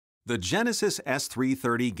The Genesis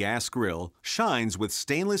S330 gas grill shines with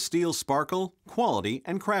stainless steel sparkle, quality,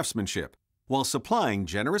 and craftsmanship, while supplying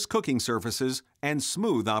generous cooking surfaces and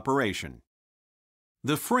smooth operation.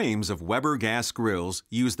 The frames of Weber gas grills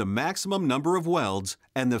use the maximum number of welds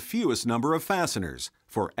and the fewest number of fasteners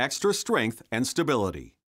for extra strength and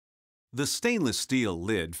stability. The stainless steel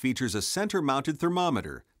lid features a center-mounted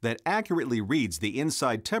thermometer that accurately reads the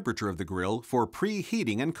inside temperature of the grill for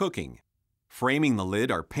preheating and cooking. Framing the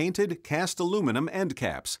lid are painted cast aluminum end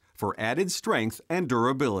caps for added strength and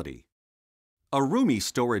durability. A roomy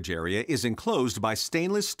storage area is enclosed by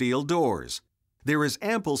stainless steel doors. There is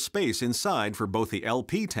ample space inside for both the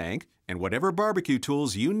LP tank and whatever barbecue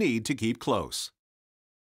tools you need to keep close.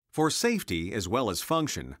 For safety as well as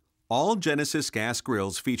function, all Genesis gas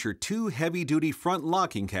grills feature 2 heavy-duty front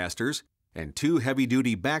locking casters and 2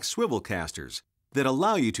 heavy-duty back swivel casters that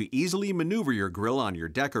allow you to easily maneuver your grill on your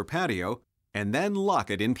deck or patio and then lock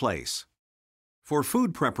it in place. For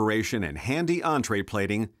food preparation and handy entree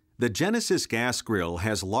plating, the Genesis gas grill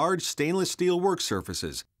has large stainless steel work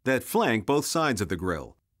surfaces that flank both sides of the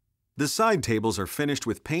grill. The side tables are finished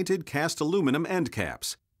with painted cast aluminum end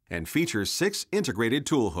caps and feature 6 integrated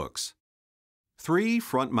tool hooks. 3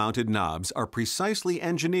 front-mounted knobs are precisely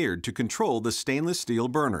engineered to control the stainless steel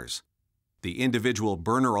burners. The individual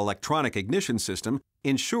burner electronic ignition system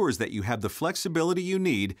ensures that you have the flexibility you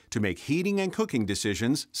need to make heating and cooking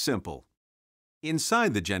decisions simple.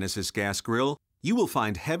 Inside the Genesis gas grill, you will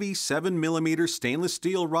find heavy 7mm stainless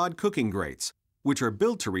steel rod cooking grates, which are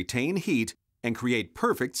built to retain heat and create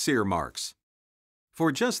perfect sear marks.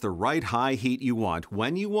 For just the right high heat you want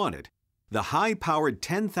when you want it, the high-powered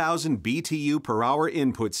 10,000 BTU per hour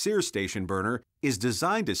input sear station burner is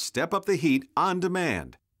designed to step up the heat on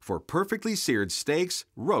demand for perfectly seared steaks,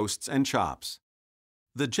 roasts, and chops.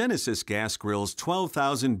 The Genesis gas grill's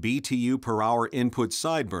 12,000 BTU per hour input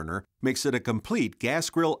side burner makes it a complete gas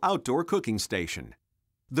grill outdoor cooking station.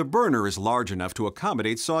 The burner is large enough to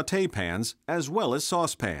accommodate sauté pans as well as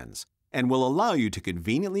saucepans and will allow you to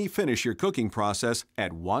conveniently finish your cooking process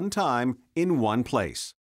at one time in one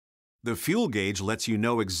place. The fuel gauge lets you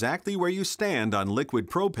know exactly where you stand on liquid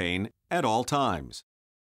propane at all times.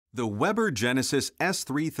 The Weber Genesis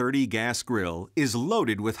S330 gas grill is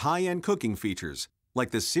loaded with high-end cooking features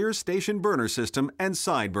like the sear station burner system and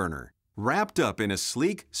side burner, wrapped up in a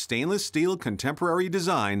sleek stainless steel contemporary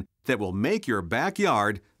design that will make your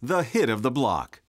backyard the hit of the block.